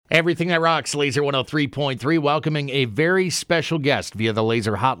Everything that rocks, Laser 103.3, welcoming a very special guest via the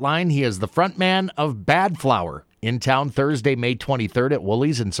Laser Hotline. He is the frontman of Bad Flower, in town Thursday, May 23rd at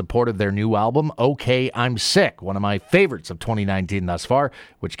Woolies in support of their new album, OK, I'm Sick, one of my favorites of 2019 thus far,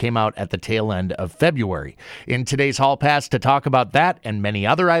 which came out at the tail end of February. In today's Hall Pass to talk about that and many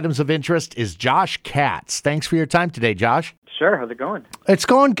other items of interest is Josh Katz. Thanks for your time today, Josh. Sure. How's it going? It's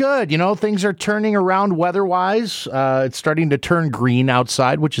going good. You know, things are turning around weather-wise. It's starting to turn green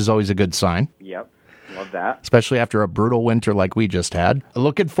outside, which is always a good sign. Yep. Love that. Especially after a brutal winter like we just had.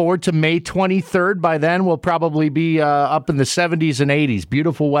 Looking forward to May 23rd. By then, we'll probably be up in the 70s and 80s.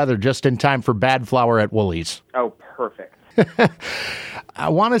 Beautiful weather just in time for Bad Flower at Woolies. Oh, perfect. I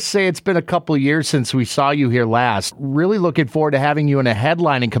want to say it's been a couple of years since we saw you here last. Really looking forward to having you in a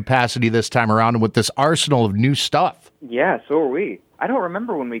headlining capacity this time around and with this arsenal of new stuff. Yeah, so are we. I don't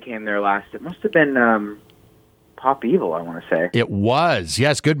remember when we came there last. It must have been Pop Evil, I want to say. It was.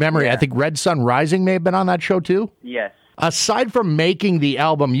 Yes, good memory. Yeah. I think Red Sun Rising may have been on that show too. Yes. Aside from making the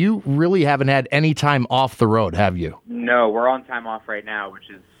album, you really haven't had any time off the road, have you? No, we're on time off right now, which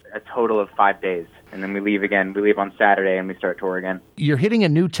is a total of 5 days. And then we leave again. We leave on Saturday and we start tour again. You're hitting a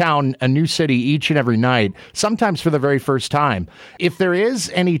new town, a new city each and every night, sometimes for the very first time. If there is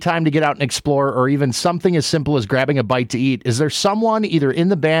any time to get out and explore, or even something as simple as grabbing a bite to eat, is there someone either in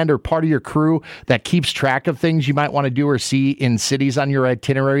the band or part of your crew that keeps track of things you might want to do or see in cities on your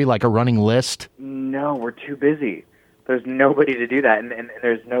itinerary, like a running list? No, we're too busy. There's nobody to do that, and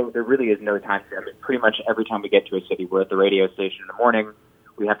there really is no time. I mean, pretty much every time we get to a city, we're at the radio station in the morning.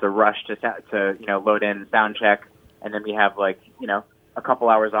 We have to rush to load in, sound check, and then we have a couple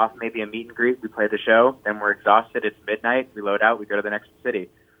hours off, maybe a meet and greet. We play the show, then we're exhausted. It's midnight. We load out. We go to the next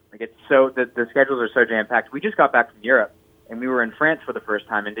city. It's so the schedules are so jam packed. We just got back from Europe, and we were in France for the first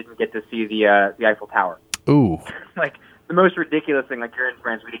time and didn't get to see the Eiffel Tower. Ooh, the most ridiculous thing. You're in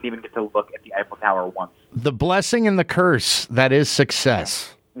France, we didn't even get to look at the Eiffel Tower once. The blessing and the curse that is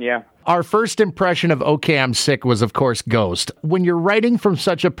success. Yeah. Our first impression of OK, I'm Sick was, of course, Ghost. When you're writing from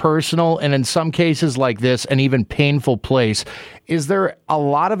such a personal and in some cases like this, an even painful place, is there a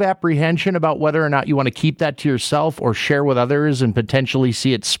lot of apprehension about whether or not you want to keep that to yourself or share with others and potentially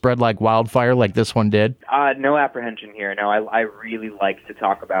see it spread like wildfire like this one did? No apprehension here. No, I really like to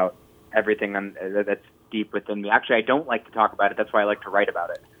talk about everything that's deep within me. Actually, I don't like to talk about it. That's why I like to write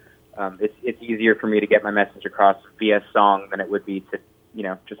about it. It's easier for me to get my message across via song than it would be to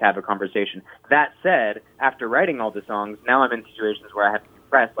just have a conversation. That said, after writing all the songs, now I'm in situations where I have to be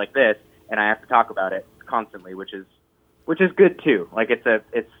pressed like this, and I have to talk about it constantly, which is good too.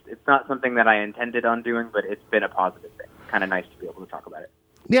 It's not something that I intended on doing, but it's been a positive thing. It's kind of nice to be able to talk about it.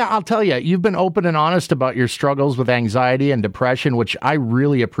 Yeah, I'll tell you, you've been open and honest about your struggles with anxiety and depression, which I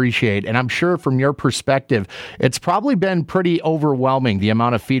really appreciate. And I'm sure from your perspective, it's probably been pretty overwhelming, the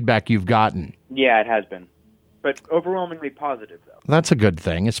amount of feedback you've gotten. Yeah, it has been. But overwhelmingly positive, though. That's a good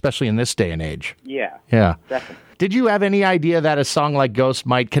thing, especially in this day and age. Yeah. Definitely. Did you have any idea that a song like Ghost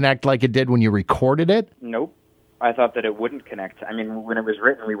might connect like it did when you recorded it? Nope. I thought that it wouldn't connect. I mean, when it was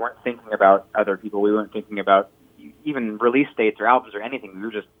written, we weren't thinking about other people. We weren't thinking about even release dates or albums or anything. We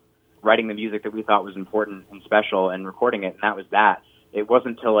were just writing the music that we thought was important and special and recording it, and that was that. It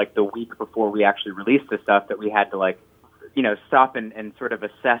wasn't until the week before we actually released the stuff that we had to stop and sort of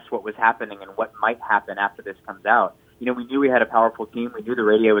assess what was happening and what might happen after this comes out. We knew we had a powerful team. We knew the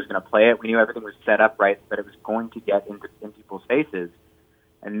radio was going to play it. We knew everything was set up right, that it was going to get in people's faces.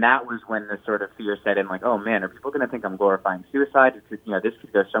 And that was when the sort of fear set in, oh man, are people going to think I'm glorifying suicide? This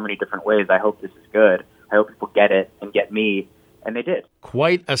could go so many different ways. I hope this is good. I hope people get it and get me. And they did.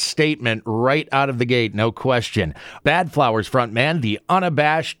 Quite a statement right out of the gate, no question. Bad Flower's frontman, the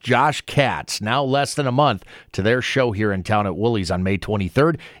unabashed Josh Katz, now less than a month to their show here in town at Woolies on May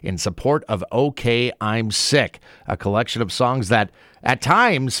 23rd in support of OK, I'm Sick, a collection of songs that at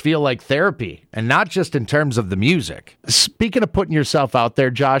times feel like therapy, and not just in terms of the music. Speaking of putting yourself out there,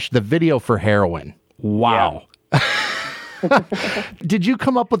 Josh, the video for Heroin. Wow. Yeah. Did you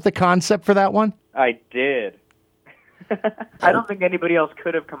come up with the concept for that one? I did. I don't think anybody else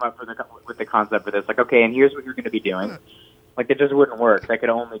could have come up with the concept for this. Okay, and here's what you're going to be doing. It just wouldn't work. That could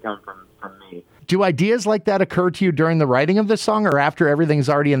only come from me. Do ideas like that occur to you during the writing of the song or after everything's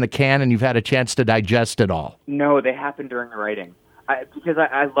already in the can and you've had a chance to digest it all? No, they happen during the writing. Because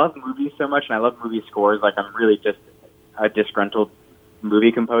I love movies so much and I love movie scores. I'm really just a disgruntled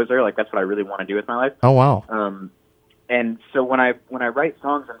movie composer. That's what I really want to do with my life. Oh, wow. And so when I write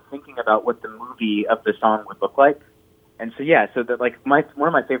songs, I'm thinking about what the movie of the song would look like. And so, yeah, so that one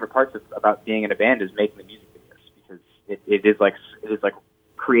of my favorite parts about being in a band is making the music videos, because it is like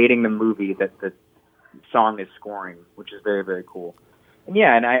creating the movie that the song is scoring, which is very, very cool.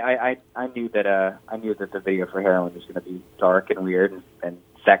 Yeah, and I knew that the video for Heroin was going to be dark and weird and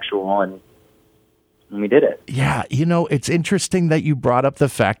sexual, and we did it. Yeah, it's interesting that you brought up the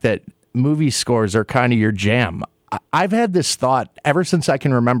fact that movie scores are kind of your jam. I've had this thought ever since I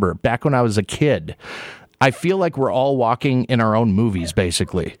can remember, back when I was a kid. I feel like we're all walking in our own movies,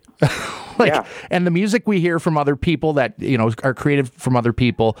 basically. Yeah. And the music we hear from other people that, are created from other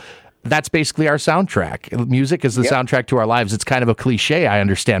people, that's basically our soundtrack. Music is the soundtrack to our lives. It's kind of a cliche, I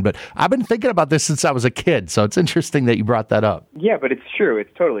understand, but I've been thinking about this since I was a kid, so it's interesting that you brought that up. Yeah, but it's true. It's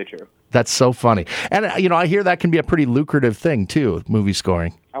totally true. That's so funny. And, I hear that can be a pretty lucrative thing, too, movie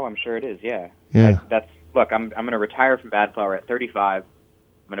scoring. Oh, I'm sure it is, yeah. Yeah. Look, I'm going to retire from Bad Flower at 35. I'm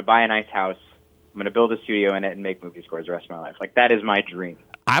going to buy a nice house. I'm going to build a studio in it and make movie scores the rest of my life. Like, that is my dream.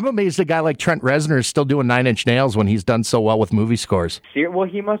 I'm amazed a guy like Trent Reznor is still doing Nine Inch Nails when he's done so well with movie scores. Well,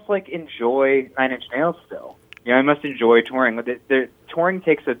 he must, enjoy Nine Inch Nails still. He must enjoy touring. Touring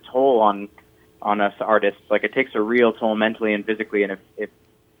takes a toll on us artists. It takes a real toll mentally and physically, and if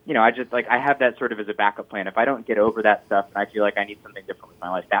I have that sort of as a backup plan. If I don't get over that stuff and I feel like I need something different with my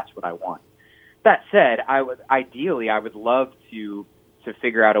life, that's what I want. That said, I would love to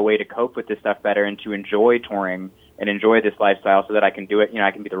figure out a way to cope with this stuff better and to enjoy touring and enjoy this lifestyle so that I can do it.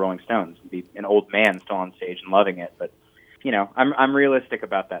 I can be the Rolling Stones and be an old man still on stage and loving it. But, I'm realistic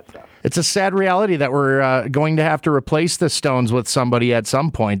about that stuff. It's a sad reality that we're going to have to replace the Stones with somebody at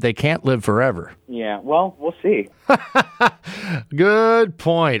some point. They can't live forever. Yeah, well, we'll see. Good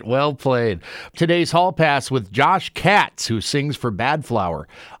point. Well played. Today's Hall Pass with Josh Katz, who sings for Bad Flower.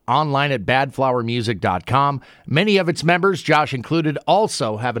 Online at badflowermusic.com. Many of its members, Josh included,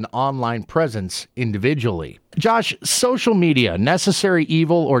 also have an online presence individually. Josh, social media, necessary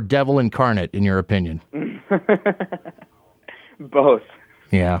evil or devil incarnate, in your opinion? Both.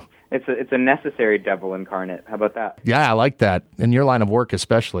 Yeah. It's a necessary devil incarnate. How about that? Yeah, I like that. In your line of work,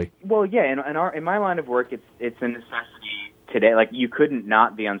 especially. Well, yeah. In my line of work, it's a necessity today. You couldn't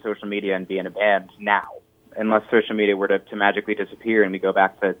not be on social media and be in a band now, unless social media were to magically disappear and we go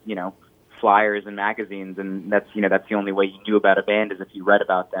back to flyers and magazines, and that's the only way you knew about a band is if you read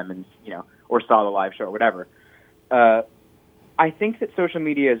about them and or saw the live show or whatever. I think that social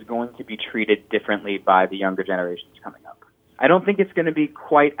media is going to be treated differently by the younger generations coming up. I don't think it's going to be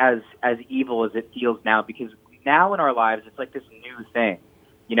quite as evil as it feels now, because now in our lives it's like this new thing.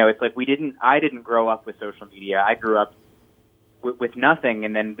 It's like I didn't grow up with social media. I grew up with nothing,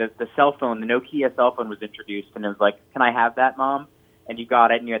 and then the cell phone, the Nokia cell phone was introduced, and it was like, can I have that, Mom? And you got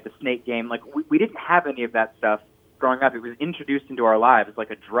it, and you had the Snake game. We didn't have any of that stuff growing up. It was introduced into our lives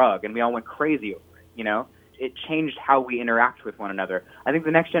like a drug, and we all went crazy over it, It changed how we interact with one another. I think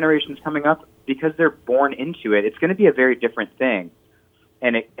the next generation's coming up, because they're born into it, it's going to be a very different thing.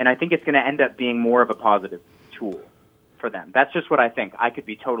 And I think it's going to end up being more of a positive tool for them. That's just what I think. I could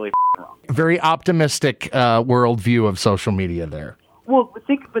be totally wrong. Very optimistic worldview of social media there. Well,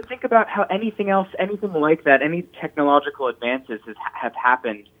 think about how anything like that, any technological advances have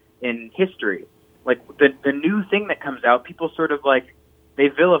happened in history. The new thing that comes out, people sort of they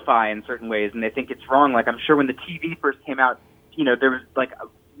vilify in certain ways, and they think it's wrong. I'm sure when the TV first came out, there was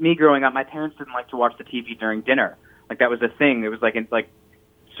me growing up, my parents didn't like to watch the TV during dinner. That was a thing. It was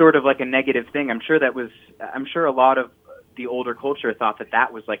sort of a negative thing. I'm sure a lot of the older culture thought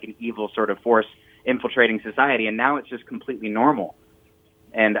that was an evil sort of force infiltrating society, and now it's just completely normal.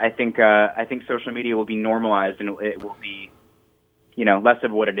 And I think social media will be normalized, and it will be less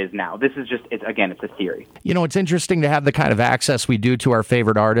of what it is now. This is just, it's a theory. It's interesting to have the kind of access we do to our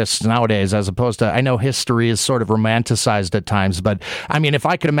favorite artists nowadays, as opposed to, I know history is sort of romanticized at times, but if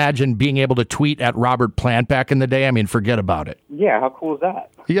I could imagine being able to tweet at Robert Plant back in the day, forget about it. Yeah, how cool is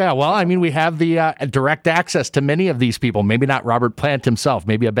that? Yeah, well, we have the direct access to many of these people. Maybe not Robert Plant himself,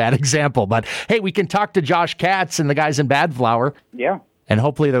 maybe a bad example, but hey, we can talk to Josh Katz and the guys in Bad Flower. Yeah. And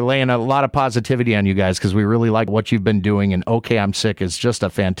hopefully they're laying a lot of positivity on you guys, because we really like what you've been doing. And OK, I'm Sick is just a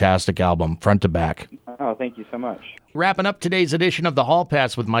fantastic album, front to back. Oh, thank you so much. Wrapping up today's edition of the Hall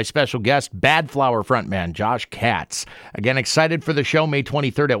Pass with my special guest, Bad Flower frontman Josh Katz. Again, excited for the show May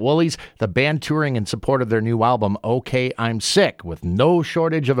 23rd at Woolies. The band touring in support of their new album, OK, I'm Sick, with no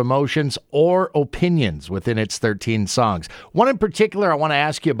shortage of emotions or opinions within its 13 songs. One in particular I want to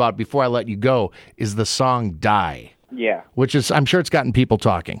ask you about before I let you go is the song Die. Yeah. Which is, I'm sure it's gotten people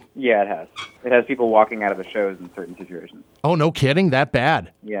talking. Yeah, it has. It has people walking out of the shows in certain situations. Oh, no kidding? That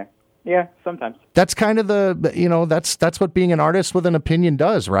bad? Yeah. Yeah, sometimes. That's kind of that's what being an artist with an opinion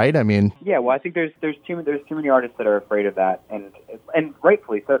does, right? Yeah, well, I think there's too many artists that are afraid of that, and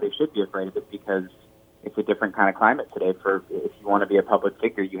rightfully so. They should be afraid of it, because it's a different kind of climate today. If you want to be a public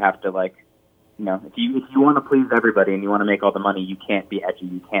figure, you have to if you want to please everybody and you want to make all the money, you can't be edgy.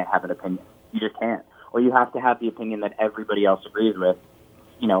 You can't have an opinion. You just can't. Or you have to have the opinion that everybody else agrees with,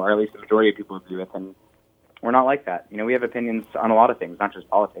 or at least the majority of people agree with. And we're not like that. We have opinions on a lot of things, not just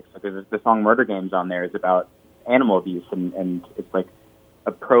politics. Like there's the song "Murder Games" on there is about animal abuse, and it's like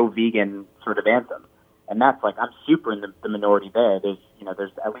a pro-vegan sort of anthem. And that's like, I'm super in the minority there. There's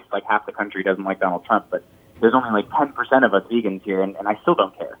at least like half the country doesn't like Donald Trump, but there's only like 10% of us vegans here, and I still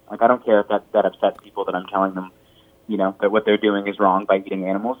don't care. Like, I don't care if that upsets people that I'm telling them, that what they're doing is wrong by eating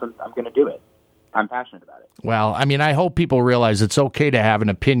animals, and I'm going to do it. I'm passionate about it. Well, I hope people realize it's okay to have an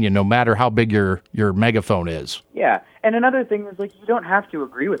opinion no matter how big your megaphone is. Yeah, and another thing is, like, you don't have to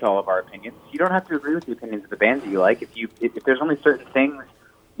agree with all of our opinions. You don't have to agree with the opinions of the bands that you like. If there's only certain things,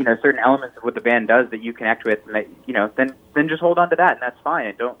 certain elements of what the band does that you connect with, and that, then just hold on to that, and that's fine.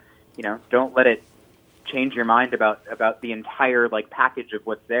 And don't let it change your mind about the entire like package of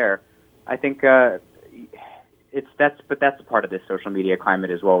what's there. I think that's a part of this social media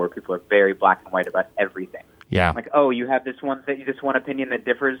climate as well, where people are very black and white about everything. Yeah. Like, oh, you have this one opinion that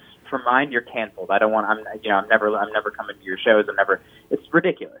differs from mine, you're canceled. I'm never coming to your shows. It's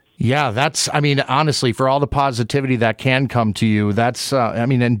ridiculous. Yeah, that's, honestly, for all the positivity that can come to you, that's,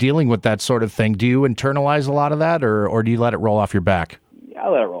 and dealing with that sort of thing, do you internalize a lot of that, or do you let it roll off your back? Yeah,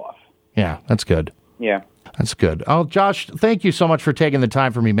 I'll let it roll off. Yeah, that's good. Yeah. That's good. Oh, Josh, thank you so much for taking the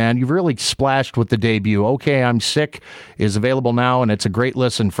time for me, man. You've really splashed with the debut. Okay, I'm Sick is available now, and it's a great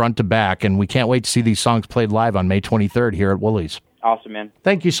listen front to back, and we can't wait to see these songs played live on May 23rd here at Woolies. Awesome, man.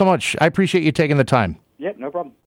 Thank you so much. I appreciate you taking the time. Yep, no problem.